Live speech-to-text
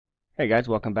Hey guys,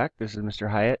 welcome back. This is Mr.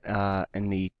 Hyatt in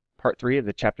the part 3 of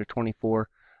the chapter 24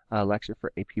 lecture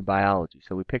for AP Biology.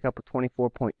 So we pick up with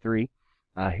 24.3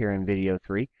 here in video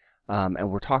 3,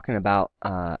 and we're talking about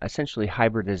essentially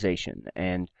hybridization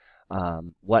and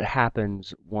what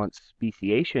happens once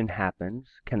speciation happens.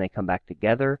 Can they come back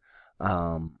together?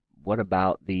 What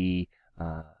about the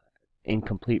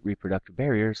incomplete reproductive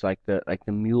barriers like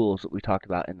the mules that we talked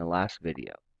about in the last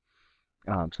video?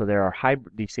 So there are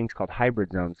these things called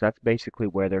hybrid zones. That's basically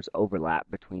where there's overlap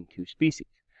between two species.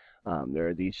 There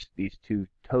are these two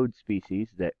toad species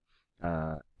that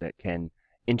can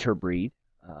interbreed.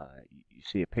 You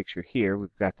see a picture here.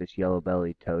 We've got this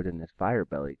yellow-bellied toad and this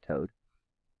fire-bellied toad,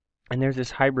 and there's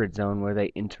this hybrid zone where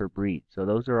they interbreed. So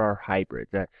those are our hybrids.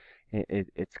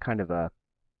 It's kind of a,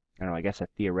 I don't know, I guess a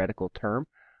theoretical term,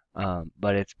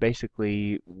 but it's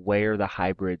basically where the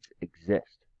hybrids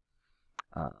exist.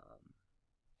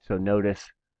 So notice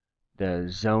the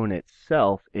zone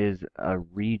itself is a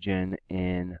region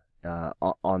in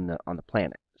on the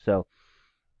planet. So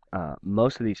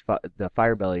most of the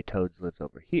fire-bellied toads live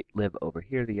over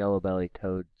here. The yellow-bellied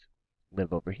toads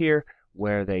live over here.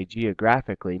 Where they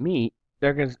geographically meet,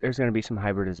 there's going to be some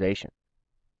hybridization.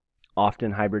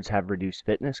 Often hybrids have reduced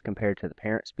fitness compared to the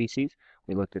parent species.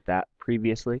 We looked at that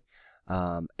previously,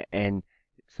 and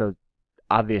so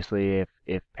obviously,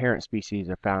 if parent species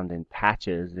are found in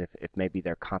patches, if maybe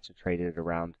they're concentrated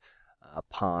around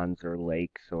ponds or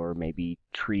lakes or maybe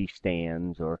tree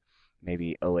stands or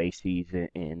maybe oases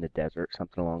in the desert,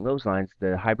 something along those lines,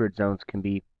 the hybrid zones can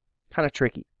be kind of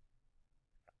tricky.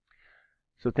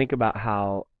 So think about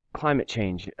how climate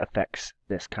change affects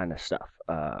this kind of stuff,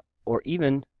 or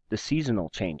even the seasonal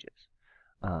changes.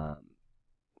 Um,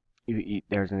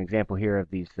 there's an example here of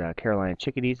these Carolina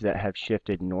chickadees that have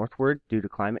shifted northward due to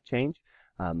climate change.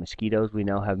 Mosquitoes we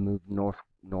know have moved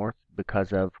north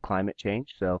because of climate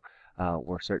change, so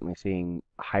we're certainly seeing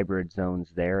hybrid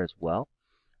zones there as well.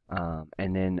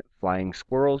 And then flying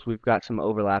squirrels, we've got some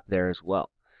overlap there as well.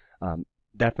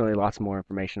 Definitely lots more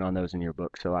information on those in your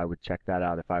book, so I would check that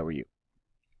out if I were you.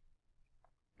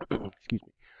 Excuse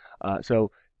me.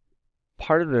 So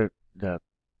part of the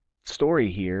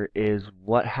story here is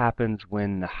what happens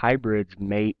when the hybrids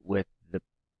mate with the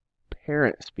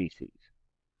parent species.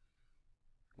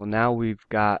 Well, now we've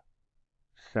got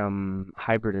some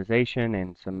hybridization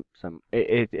and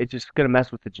it's just going to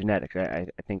mess with the genetics. I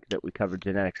think that we covered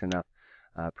genetics enough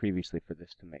previously for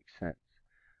this to make sense.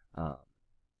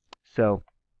 So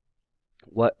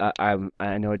what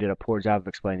I know I did a poor job of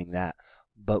explaining that,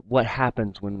 but what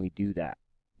happens when we do that?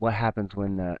 What happens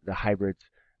when the hybrids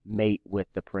mate with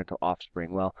the parental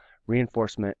offspring? Well,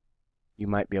 reinforcement, you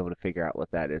might be able to figure out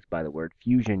what that is by the word.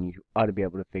 Fusion, you ought to be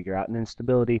able to figure out. And then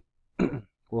stability,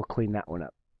 we'll clean that one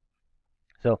up.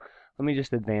 So let me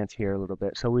just advance here a little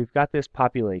bit. So we've got this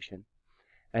population,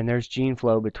 and there's gene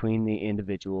flow between the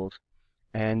individuals,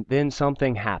 and then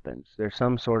something happens. There's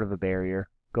some sort of a barrier.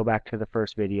 Go back to the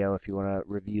first video if you want to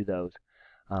review those.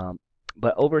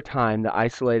 But over time, the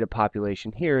isolated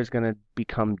population here is going to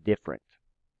become different.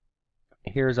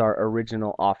 Here's our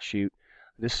original offshoot.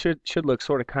 This should look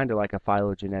sort of kind of like a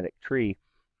phylogenetic tree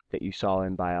that you saw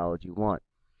in Biology 1.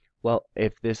 Well,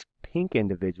 if this pink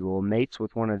individual mates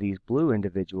with one of these blue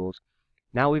individuals,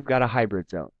 now we've got a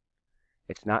hybrid zone.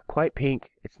 It's not quite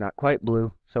pink, it's not quite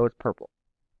blue, so it's purple.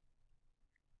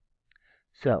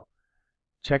 So,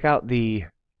 check out the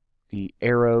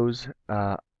arrows.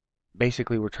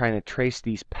 Basically, we're trying to trace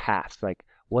these paths, like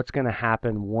what's going to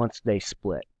happen once they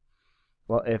split.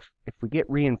 Well, if we get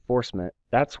reinforcement,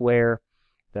 that's where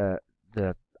the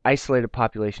isolated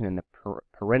population and the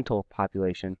parental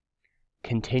population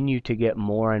continue to get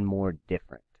more and more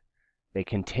different. They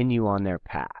continue on their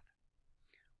path.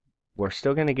 We're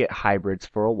still going to get hybrids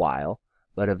for a while,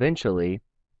 but eventually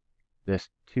this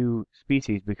two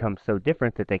species become so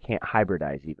different that they can't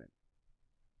hybridize even.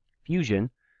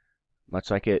 Fusion,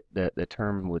 much like the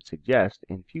term would suggest,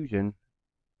 in fusion,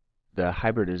 the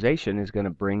hybridization is going to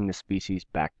bring the species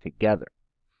back together,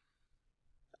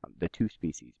 the two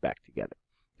species back together.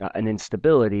 And in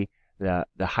stability, the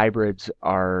hybrids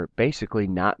are basically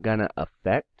not going to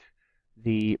affect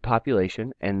the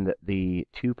population, and the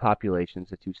two populations,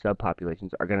 the two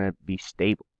subpopulations, are going to be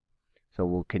stable. So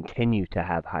we'll continue to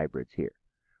have hybrids here.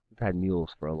 We've had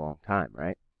mules for a long time,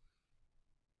 right?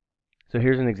 So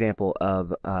here's an example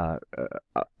of,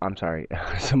 I'm sorry,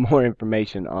 some more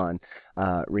information on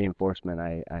reinforcement.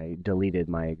 I deleted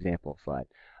my example slide.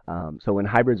 So when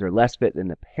hybrids are less fit than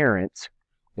the parents,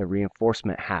 the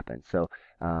reinforcement happens. So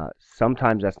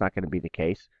sometimes that's not going to be the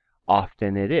case.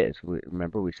 Often it is.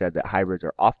 Remember we said that hybrids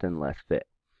are often less fit.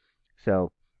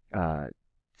 So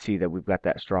see that we've got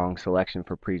that strong selection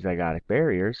for prezygotic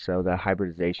barriers, so the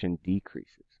hybridization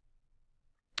decreases.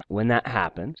 When that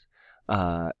happens,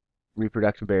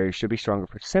 reproductive barriers should be stronger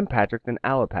for sympatric than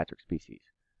allopatric species.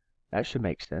 That should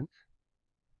make sense.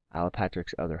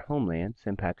 Allopatric's other homeland,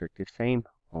 sympatric the same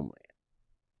homeland.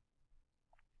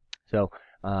 So,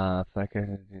 if I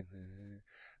could,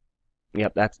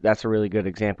 yep, that's a really good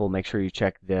example. Make sure you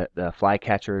check the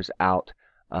flycatchers out.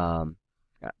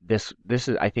 This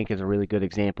is, I think, is a really good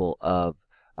example of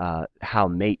how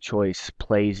mate choice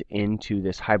plays into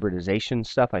this hybridization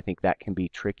stuff. I think that can be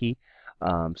tricky.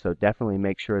 So definitely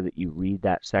make sure that you read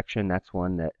that section. That's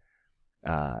one that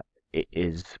it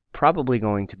is probably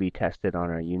going to be tested on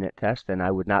our unit test, and I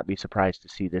would not be surprised to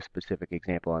see this specific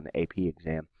example on the AP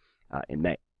exam in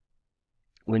May.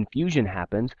 When fusion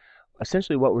happens,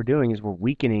 essentially what we're doing is we're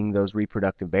weakening those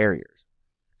reproductive barriers.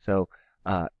 So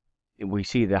we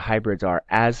see the hybrids are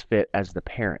as fit as the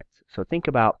parents. So think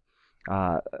about,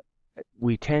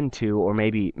 we tend to, or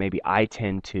maybe I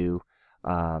tend to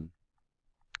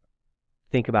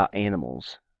think about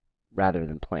animals rather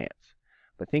than plants.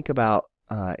 But think about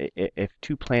if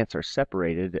two plants are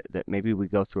separated, that maybe we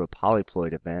go through a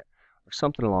polyploid event or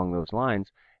something along those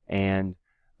lines, and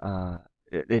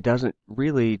it doesn't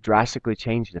really drastically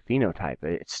change the phenotype.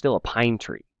 It's still a pine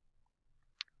tree.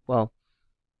 Well,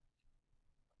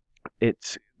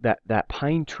 it's that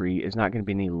pine tree is not going to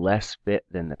be any less fit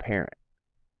than the parent.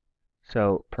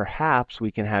 So perhaps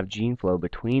we can have gene flow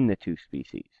between the two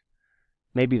species.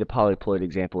 Maybe the polyploid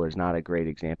example is not a great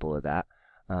example of that,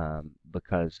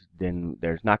 because then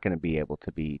there's not going to be able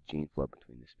to be gene flow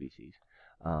between the species.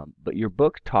 But your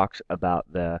book talks about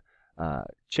the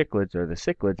cichlids or the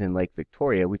cichlids in Lake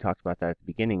Victoria. We talked about that at the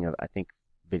beginning of, I think,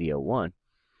 video 1.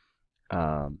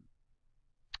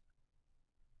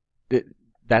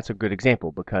 That's a good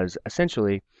example because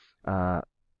essentially,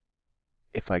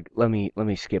 if let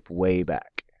me skip way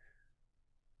back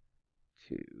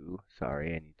to,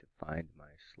 sorry, I need to find my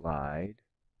slide.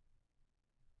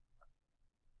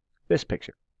 This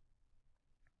picture.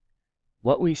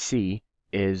 What we see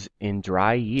is in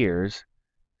dry years,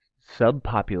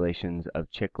 subpopulations of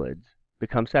cichlids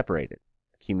become separated,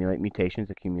 accumulate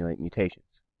mutations.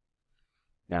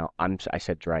 Now, I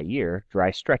said dry year,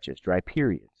 dry stretches, dry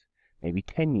periods, maybe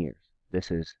 10 years.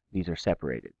 These are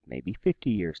separated. Maybe 50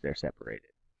 years they're separated.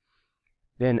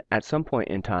 Then at some point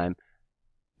in time,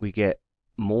 we get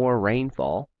more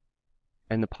rainfall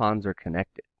and the ponds are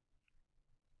connected.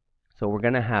 So we're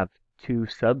going to have two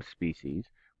subspecies.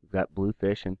 We've got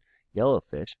bluefish and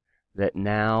yellowfish that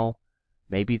now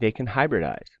maybe they can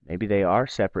hybridize. Maybe they are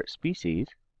separate species.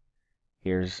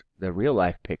 Here's the real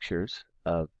life pictures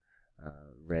of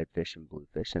redfish and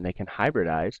bluefish, and they can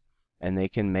hybridize and they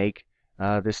can make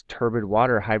this turbid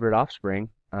water hybrid offspring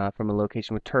from a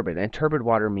location with turbid. And turbid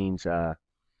water means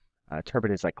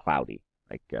turbid is like cloudy,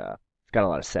 like it's got a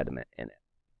lot of sediment in it.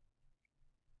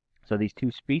 So these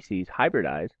two species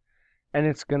hybridize, and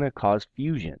it's going to cause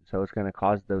fusion. So it's going to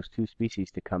cause those two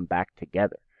species to come back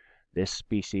together. This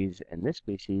species and this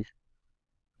species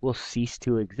will cease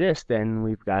to exist, and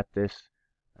we've got this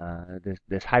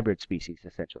this hybrid species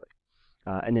essentially.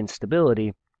 And then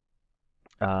stability.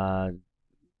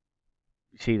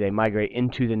 See, they migrate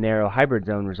into the narrow hybrid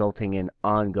zone, resulting in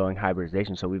ongoing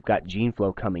hybridization. So we've got gene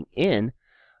flow coming in,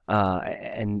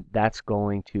 and that's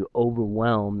going to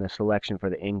overwhelm the selection for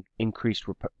the increased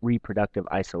reproductive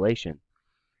isolation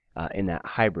in that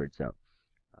hybrid zone.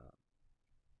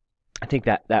 I think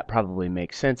that probably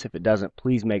makes sense. If it doesn't,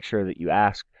 please make sure that you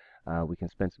ask. We can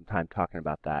spend some time talking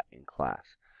about that in class.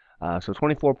 So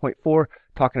 24.4,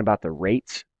 talking about the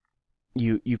rates.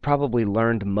 You've probably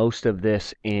learned most of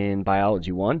this in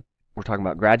Biology 1. We're talking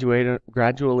about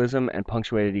gradualism and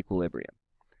punctuated equilibrium.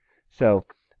 So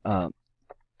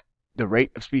the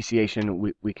rate of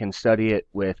speciation, we can study it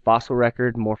with fossil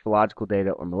record, morphological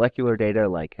data, or molecular data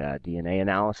like DNA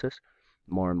analysis.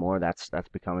 More and more, that's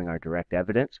becoming our direct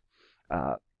evidence.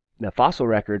 The fossil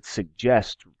records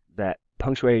suggest that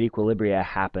punctuated equilibria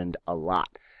happened a lot.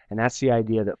 And that's the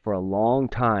idea that for a long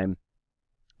time,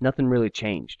 nothing really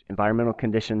changed. Environmental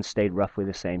conditions stayed roughly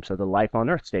the same, so the life on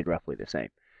Earth stayed roughly the same.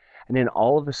 And then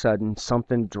all of a sudden,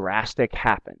 something drastic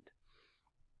happened.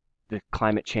 The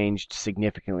climate changed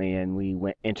significantly, and we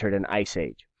entered an ice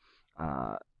age.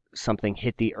 Something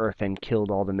hit the Earth and killed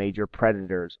all the major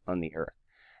predators on the Earth.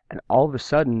 And all of a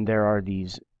sudden, there are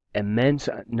these immense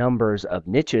numbers of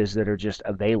niches that are just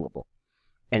available.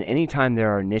 And anytime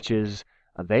there are niches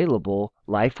available,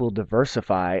 life will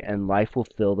diversify and life will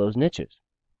fill those niches.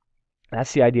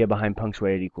 That's the idea behind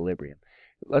punctuated equilibrium.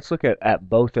 Let's look at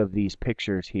both of these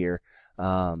pictures here.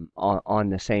 on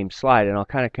the same slide, and I'll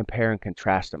kind of compare and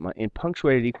contrast them. In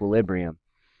punctuated equilibrium,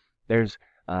 there's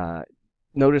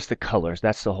notice the colors.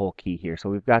 That's the whole key here. So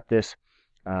we've got this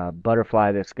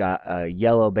butterfly that's got a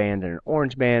yellow band and an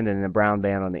orange band and a brown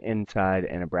band on the inside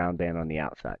and a brown band on the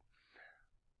outside.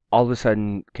 All of a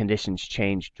sudden, conditions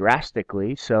change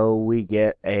drastically, so we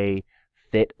get a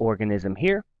fit organism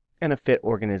here and a fit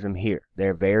organism here.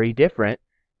 They're very different,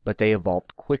 but they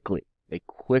evolved quickly. They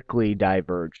quickly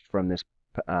diverged from this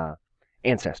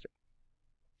ancestor.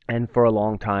 And for a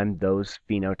long time, those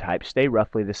phenotypes stay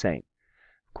roughly the same.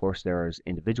 Of course, there is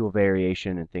individual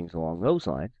variation and things along those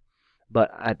lines, but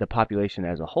the population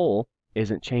as a whole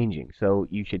isn't changing. So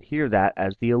you should hear that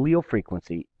as the allele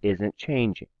frequency isn't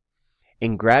changing.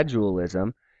 In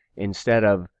gradualism, instead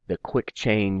of the quick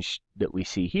change that we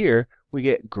see here, we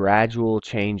get gradual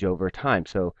change over time.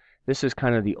 So this is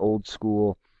kind of the old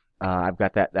school. I've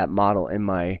got that model in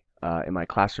my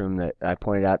classroom that I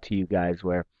pointed out to you guys,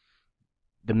 where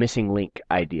the missing link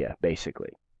idea,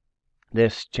 basically.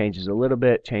 This changes a little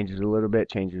bit, changes a little bit,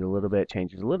 changes a little bit,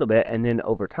 changes a little bit, and then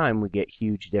over time we get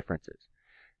huge differences.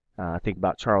 Think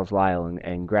about Charles Lyell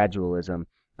and gradualism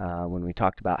when we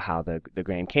talked about how the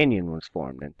Grand Canyon was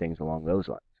formed and things along those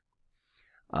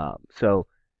lines. So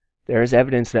there is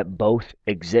evidence that both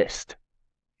exist.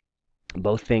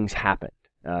 Both things happened.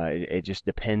 It just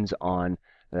depends on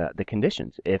the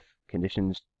conditions. If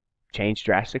conditions change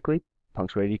drastically,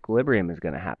 punctuated equilibrium is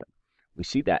going to happen. We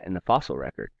see that in the fossil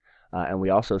record, and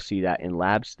we also see that in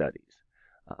lab studies.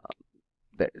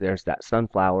 There's that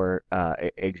sunflower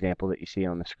example that you see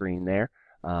on the screen there.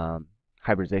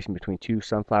 Hybridization between two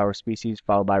sunflower species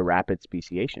followed by rapid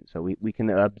speciation. So we can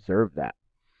observe that.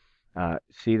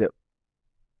 See that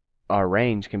our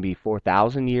range can be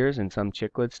 4,000 years in some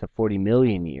cichlids to 40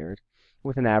 million years,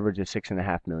 with an average of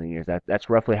 6.5 million years. That's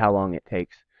roughly how long it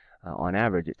takes. On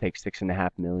average, it takes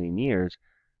 6.5 million years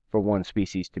for one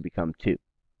species to become two.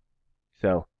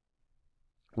 So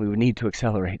we would need to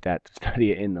accelerate that to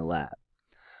study it in the lab.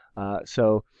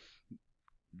 So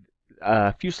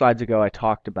a few slides ago, I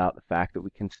talked about the fact that we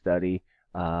can study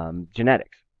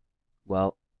genetics.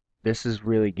 Well, this is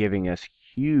really giving us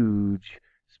huge,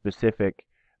 specific,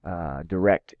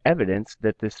 direct evidence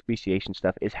that this speciation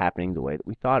stuff is happening the way that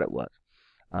we thought it was.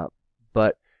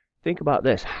 But think about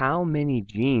this. How many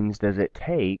genes does it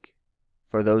take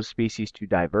for those species to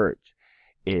diverge?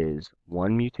 Is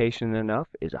one mutation enough?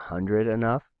 Is 100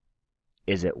 enough?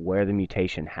 Is it where the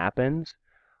mutation happens?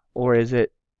 Or is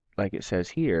it, like it says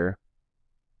here,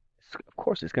 of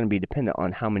course it's going to be dependent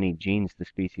on how many genes the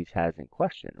species has in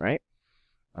question, right?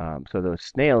 So those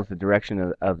snails, the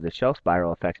direction of the shell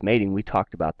spiral affects mating. We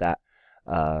talked about that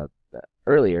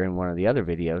earlier in one of the other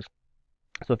videos.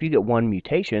 So if you get one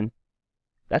mutation,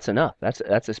 that's enough. That's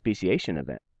a speciation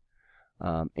event.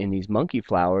 In these monkey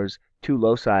flowers, two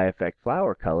loci affect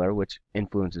flower color, which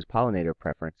influences pollinator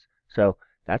preference. So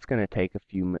that's going to take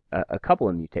a couple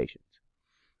of mutations.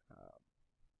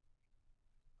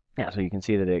 So you can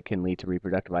see that it can lead to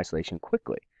reproductive isolation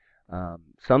quickly.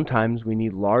 Sometimes we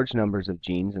need large numbers of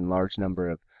genes and large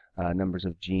numbers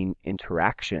of gene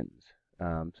interactions.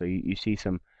 So you see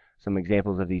some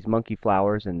examples of these monkey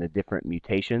flowers and the different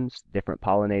mutations. Different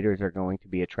pollinators are going to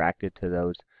be attracted to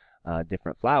those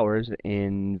different flowers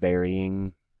in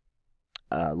varying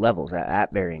levels,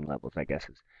 at varying levels, I guess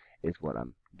is what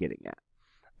I'm getting at.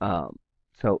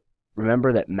 So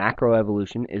remember that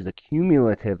macroevolution is the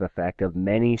cumulative effect of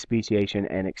many speciation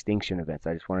and extinction events.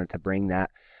 I just wanted to bring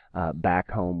that back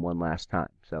home one last time.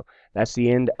 So that's the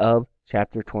end of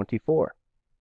chapter 24.